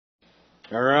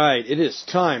All right, it is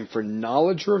time for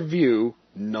knowledge review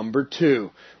number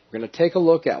 2. We're going to take a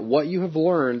look at what you have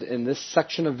learned in this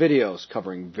section of videos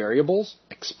covering variables,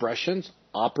 expressions,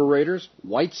 operators,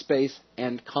 white space,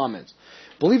 and comments.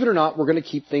 Believe it or not, we're going to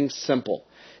keep things simple.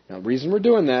 Now, the reason we're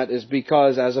doing that is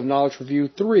because as of Knowledge Review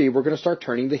 3, we're going to start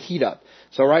turning the heat up.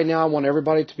 So right now, I want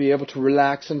everybody to be able to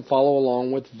relax and follow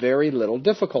along with very little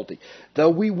difficulty. Though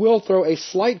we will throw a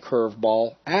slight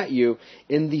curveball at you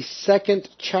in the second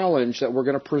challenge that we're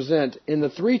going to present in the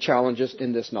 3 challenges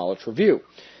in this Knowledge Review.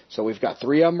 So we've got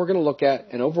 3 of them we're going to look at,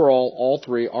 and overall, all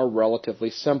 3 are relatively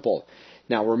simple.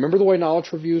 Now, remember the way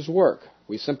Knowledge Reviews work.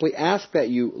 We simply ask that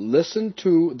you listen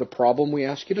to the problem we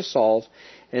ask you to solve,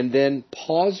 and then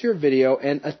pause your video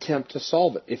and attempt to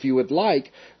solve it. If you would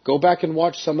like, go back and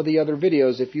watch some of the other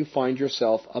videos if you find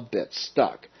yourself a bit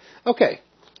stuck. Okay,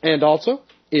 and also,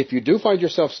 if you do find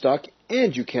yourself stuck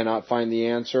and you cannot find the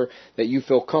answer that you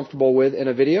feel comfortable with in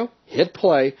a video, hit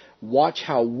play, watch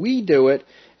how we do it,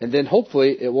 and then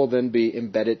hopefully it will then be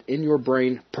embedded in your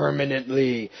brain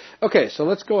permanently. Okay, so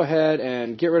let's go ahead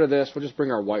and get rid of this. We'll just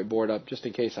bring our whiteboard up just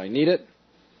in case I need it.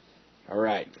 All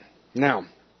right. Now,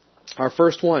 our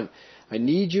first one. I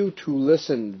need you to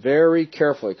listen very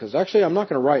carefully because actually I'm not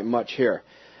going to write much here.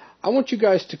 I want you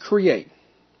guys to create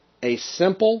a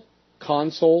simple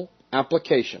console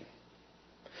application.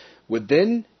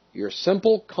 Within your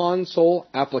simple console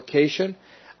application,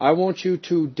 I want you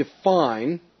to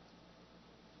define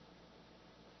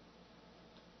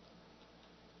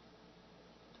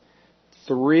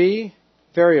three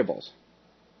variables.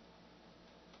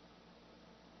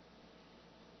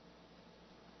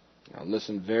 Now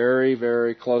listen very,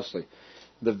 very closely.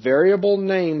 The variable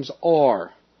names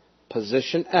are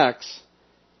position X,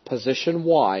 position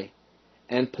Y,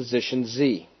 and position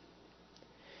Z.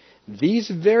 These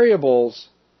variables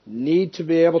need to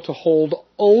be able to hold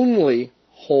only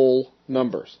whole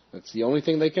numbers. That's the only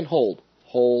thing they can hold,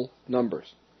 whole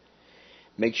numbers.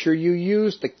 Make sure you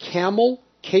use the camel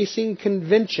casing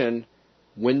convention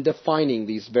when defining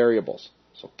these variables.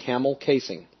 So camel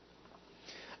casing.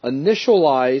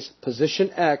 Initialize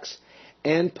position X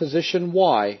and position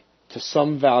Y to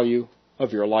some value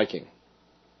of your liking.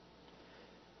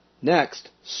 Next,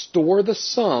 store the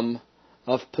sum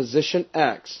of position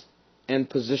X and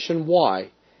position Y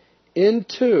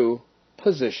into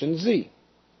position Z.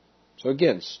 So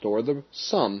again, store the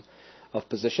sum of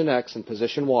position X and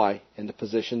position Y into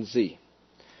position Z.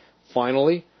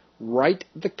 Finally, write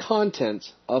the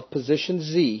contents of position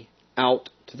Z out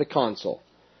to the console.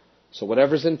 So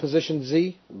whatever's in position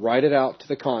Z, write it out to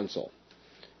the console.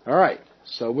 All right,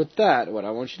 so with that, what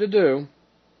I want you to do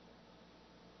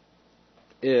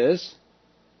is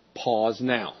pause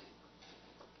now.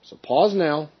 So pause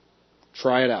now,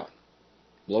 try it out.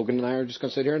 Logan and I are just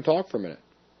going to sit here and talk for a minute.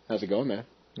 How's it going, man?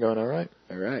 Going all right.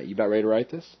 All right, you about ready to write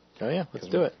this? Oh, yeah, let's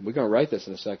do it. We're going to write this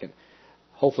in a second.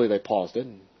 Hopefully they paused it,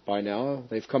 and by now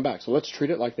they've come back. So let's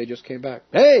treat it like they just came back.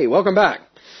 Hey, welcome back.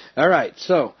 All right,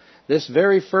 so this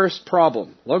very first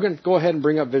problem. Logan, go ahead and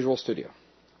bring up Visual Studio.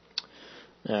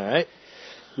 All right.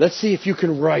 Let's see if you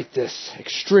can write this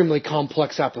extremely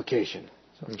complex application.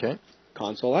 Okay.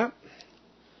 Console app.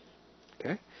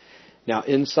 Okay. Now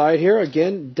inside here,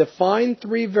 again, define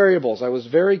 3 variables. I was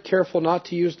very careful not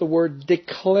to use the word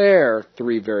declare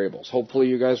 3 variables. Hopefully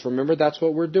you guys remember that's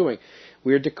what we're doing.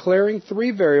 We are declaring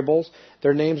 3 variables.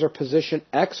 Their names are position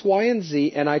X, Y, and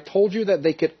Z, and I told you that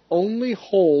they could only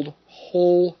hold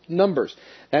whole numbers.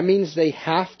 That means they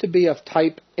have to be of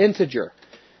type integer.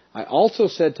 I also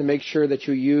said to make sure that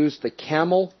you use the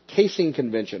camel casing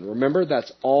convention. Remember,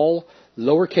 that's all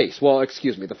lowercase. Well,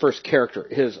 excuse me, the first character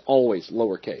is always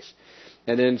lowercase.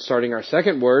 And then starting our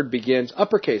second word begins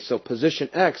uppercase. So position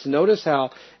X, notice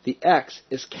how the X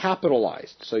is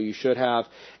capitalized. So you should have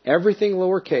everything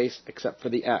lowercase except for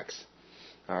the X.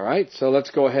 All right, so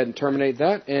let's go ahead and terminate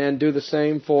that and do the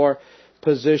same for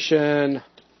position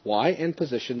Y and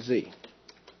position Z.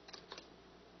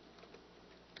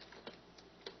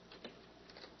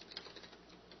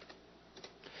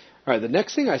 All right, the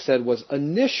next thing I said was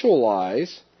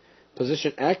initialize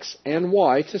position X and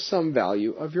Y to some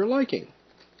value of your liking.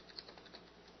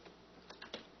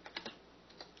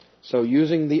 So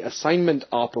using the assignment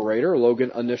operator,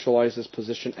 Logan initializes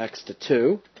position X to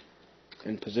 2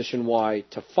 and position Y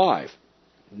to 5.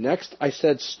 Next, I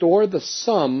said store the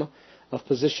sum of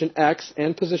position X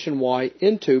and position Y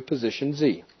into position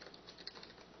Z.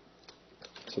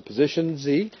 So position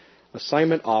Z,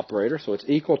 assignment operator, so it's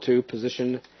equal to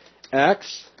position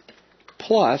X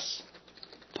plus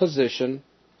position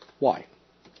Y.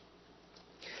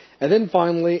 And then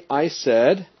finally, I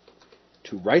said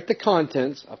to write the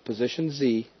contents of position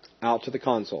Z out to the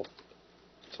console.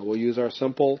 So we'll use our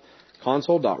simple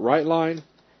console.writeLine,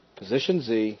 position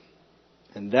Z,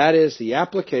 and that is the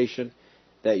application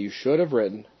that you should have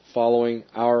written following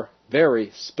our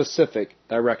very specific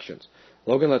directions.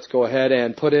 Logan, let's go ahead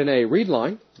and put in a read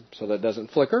line so that it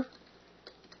doesn't flicker.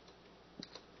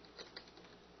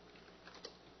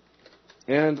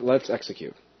 And let's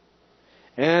execute.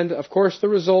 And of course the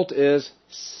result is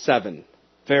 7.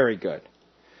 Very good.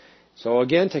 So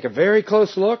again, take a very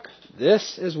close look.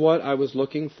 This is what I was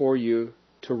looking for you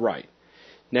to write.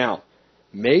 Now,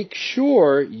 make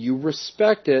sure you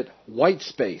respect it white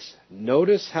space.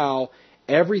 Notice how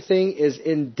everything is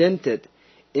indented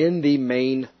in the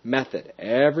main method.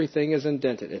 Everything is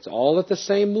indented. It's all at the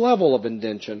same level of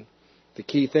indentation. The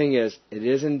key thing is it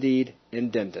is indeed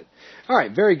indented. All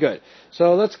right, very good.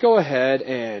 So let's go ahead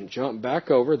and jump back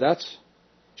over. That's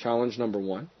challenge number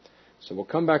 1. So we'll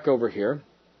come back over here.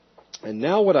 And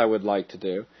now what I would like to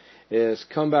do is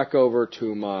come back over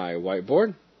to my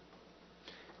whiteboard,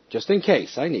 just in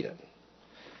case I need it.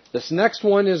 This next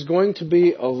one is going to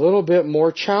be a little bit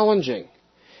more challenging.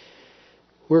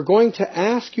 We're going to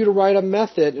ask you to write a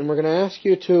method, and we're going to ask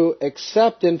you to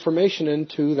accept information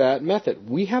into that method.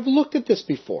 We have looked at this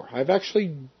before. I've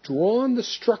actually drawn the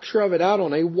structure of it out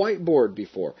on a whiteboard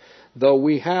before, though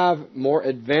we have more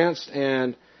advanced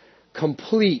and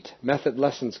complete method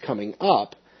lessons coming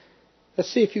up. Let's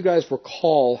see if you guys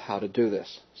recall how to do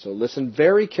this. So listen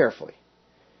very carefully.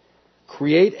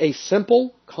 Create a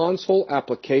simple console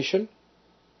application.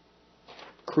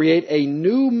 Create a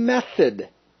new method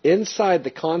inside the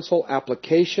console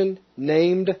application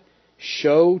named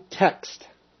showText.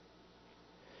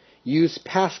 Use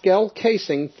Pascal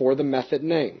casing for the method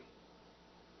name.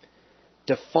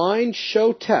 Define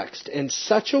showText in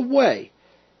such a way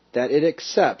that it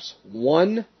accepts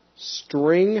one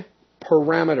string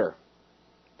parameter.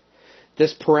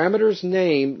 This parameter's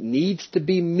name needs to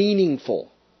be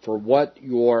meaningful for what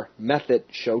your method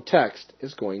showText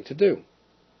is going to do.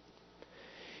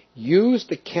 Use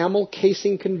the camel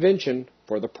casing convention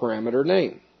for the parameter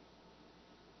name.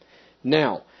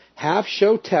 Now, have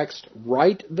showText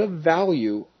write the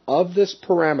value of this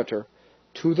parameter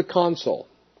to the console.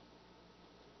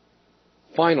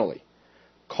 Finally,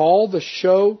 call the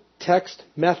showText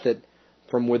method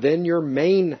from within your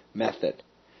main method.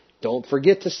 Don't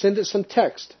forget to send it some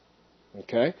text.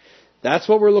 Okay? That's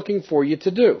what we're looking for you to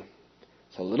do.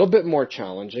 It's a little bit more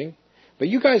challenging, but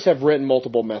you guys have written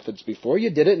multiple methods before.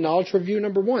 You did it in knowledge review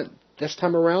number 1. This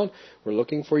time around, we're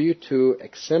looking for you to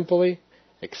simply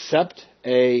accept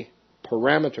a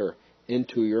parameter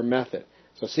into your method.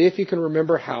 So see if you can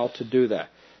remember how to do that.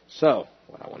 So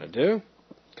what I want to do,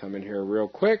 come in here real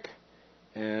quick,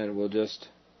 and we'll just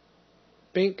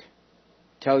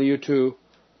tell you to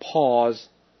pause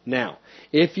now.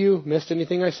 If you missed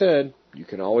anything I said, you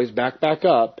can always back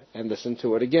up and listen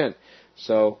to it again.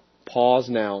 So pause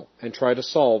now and try to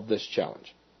solve this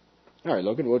challenge. All right,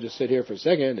 Logan, we'll just sit here for a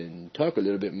second and talk a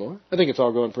little bit more. I think it's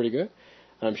all going pretty good.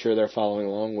 I'm sure they're following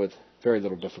along with very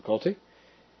little difficulty.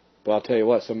 But I'll tell you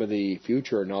what, some of the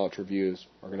future knowledge reviews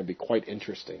are going to be quite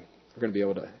interesting. We're going to be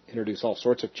able to introduce all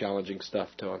sorts of challenging stuff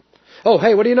to them. Oh,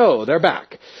 hey, what do you know? They're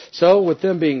back. So with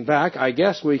them being back, I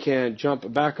guess we can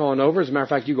jump back on over. As a matter of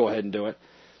fact, you go ahead and do it.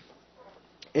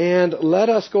 And let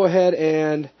us go ahead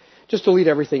and just delete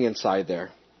everything inside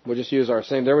there. We'll just use our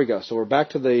same. There we go. So we're back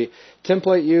to the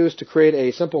template used to create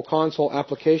a simple console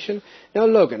application. Now,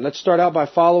 Logan, let's start out by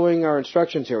following our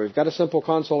instructions here. We've got a simple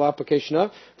console application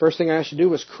up. First thing I asked you to do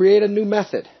was create a new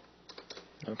method.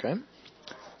 Okay.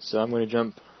 So I'm going to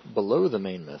jump below the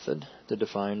main method to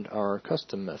define our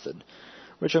custom method,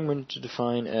 which I'm going to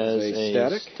define as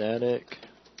a static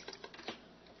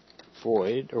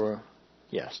void,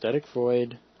 static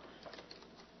void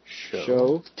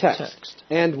show text.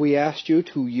 And we asked you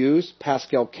to use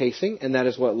Pascal casing, and that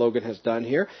is what Logan has done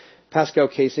here. Pascal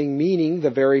casing meaning the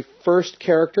very first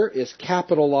character is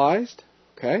capitalized.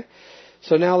 Okay.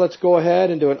 So now let's go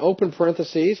ahead and do an open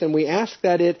parentheses, and we ask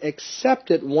that it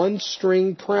accepted one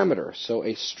string parameter. So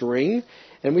a string,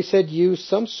 and we said use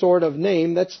some sort of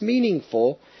name that's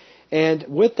meaningful, and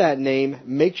with that name,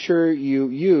 make sure you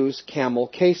use camel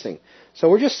casing. So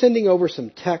we're just sending over some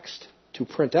text to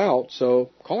print out, so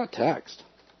call it text.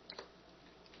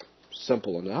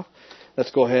 Simple enough. Let's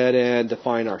go ahead and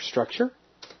define our structure.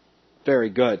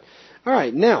 Very good. All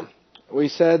right, now, we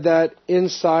said that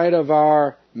inside of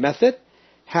our method,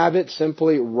 have it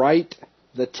simply write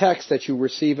the text that you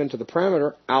receive into the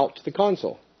parameter out to the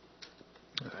console.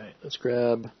 All right, let's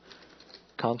grab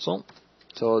console.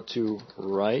 Tell it to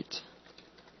write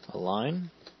a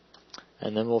line,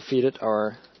 and then we'll feed it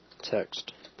our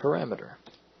text parameter.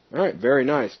 All right, very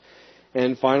nice.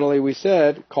 And finally, we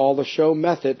said call the show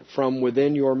method from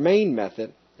within your main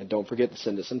method, and don't forget to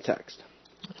send it some text.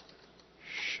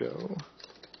 Show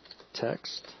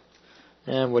text.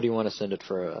 And what do you want to send it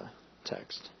for a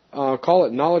text? Call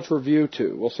it Knowledge Review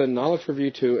 2. We'll send Knowledge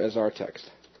Review 2 as our text.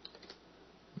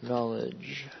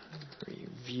 Knowledge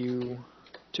Review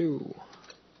 2.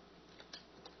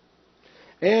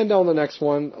 And on the next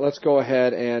one, let's go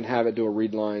ahead and have it do a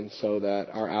read line so that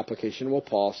our application will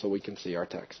pause so we can see our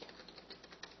text.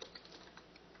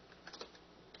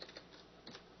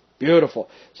 Beautiful.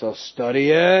 So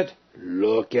study it,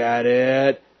 look at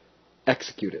it,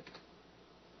 execute it.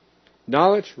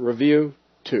 Knowledge Review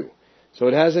 2. So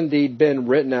it has indeed been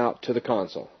written out to the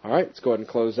console. All right, let's go ahead and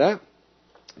close that.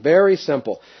 Very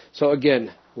simple. So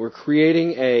again, we're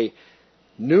creating a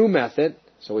new method.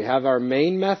 So we have our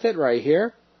main method right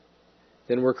here.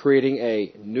 Then we're creating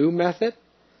a new method.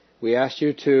 We asked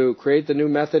you to create the new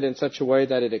method in such a way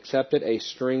that it accepted a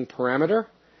string parameter.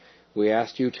 We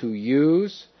asked you to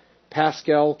use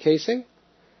Pascal casing.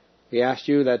 We asked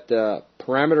you that the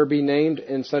parameter be named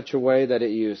in such a way that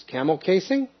it used camel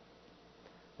casing.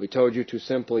 We told you to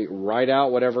simply write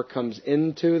out whatever comes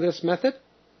into this method.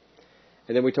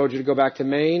 And then we told you to go back to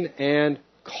main and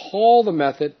call the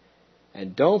method.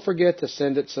 And don't forget to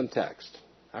send it some text.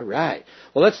 All right.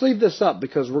 Well, let's leave this up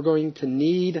because we're going to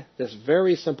need this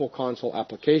very simple console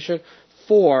application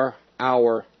for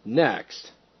our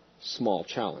next small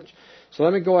challenge. So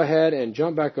let me go ahead and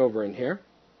jump back over in here.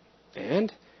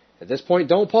 And at this point,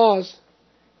 don't pause.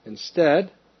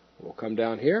 Instead, we'll come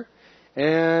down here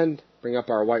and bring up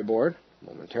our whiteboard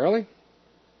momentarily.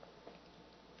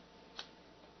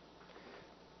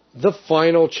 The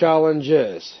final challenge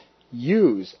is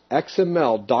use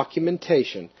XML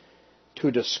documentation to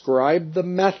describe the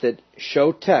method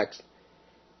showText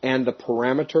and the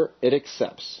parameter it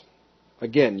accepts.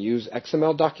 Again, use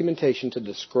XML documentation to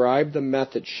describe the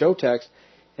method showText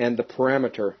and the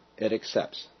parameter it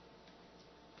accepts.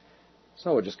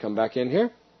 So we'll just come back in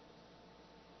here.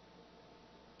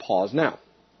 Pause now.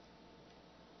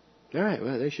 All right,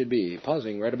 well, they should be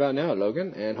pausing right about now,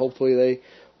 Logan, and hopefully they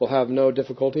will have no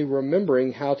difficulty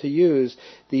remembering how to use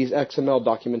these XML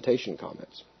documentation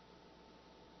comments.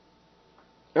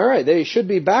 All right, they should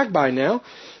be back by now.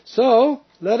 So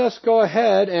let us go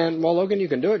ahead and, well, Logan, you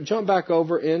can do it. Jump back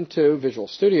over into Visual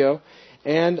Studio.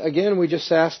 And again, we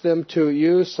just asked them to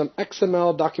use some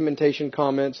XML documentation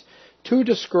comments to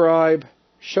describe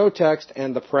showText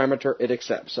and the parameter it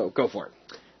accepts. So go for it.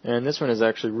 And this one is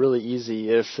actually really easy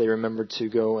if they remember to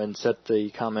go and set the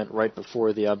comment right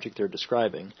before the object they're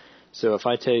describing. So if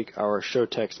I take our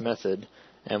showText method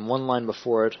and one line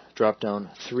before it, drop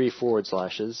down 3 forward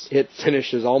slashes. It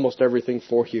finishes almost everything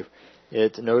for you.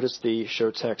 It noticed the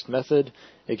showText method.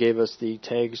 It gave us the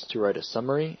tags to write a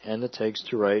summary and the tags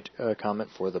to write a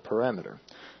comment for the parameter.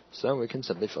 So we can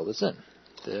simply fill this in.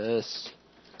 This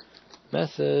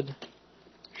method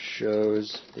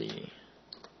shows the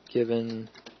given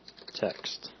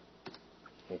text.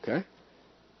 Okay.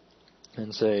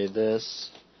 And say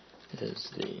this is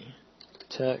the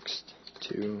text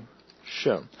to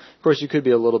show. Of course, you could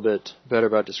be a little bit better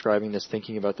about describing this,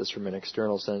 thinking about this from an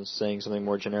external sense, saying something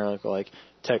more generic like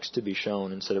text to be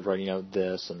shown instead of writing out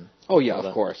this. And oh, yeah,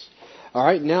 of course. All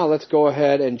right, now let's go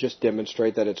ahead and just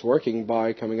demonstrate that it's working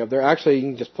by coming up there. Actually, you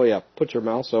can just put your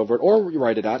mouse over it or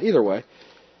write it out, either way.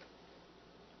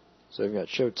 So we've got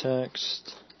show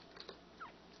text,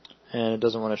 and it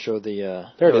doesn't want to show the...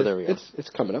 there it is. There we go. It's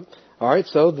coming up. All right,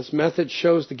 so this method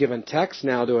shows the given text.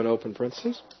 Now do an open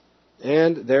parentheses.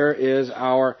 And there is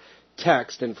our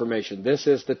text information. This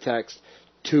is the text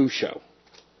to show.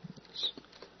 Let's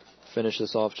finish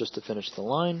this off just to finish the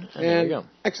line, and there we go.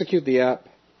 Execute the app,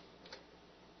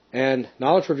 and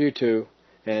Knowledge Review 2,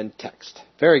 and text.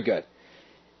 Very good.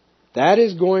 That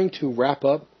is going to wrap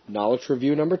up Knowledge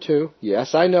Review number 2.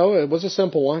 Yes, I know, it was a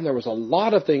simple one. There was a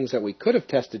lot of things that we could have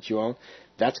tested you on.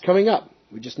 That's coming up.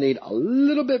 We just need a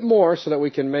little bit more so that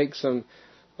we can make some,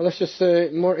 well, let's just say,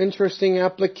 more interesting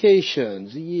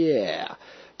applications. Yeah.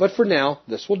 But for now,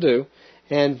 this will do.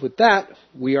 And with that,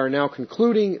 we are now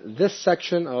concluding this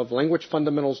section of Language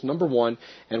Fundamentals number 1,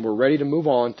 and we're ready to move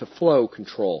on to Flow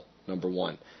Control number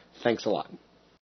 1. Thanks a lot.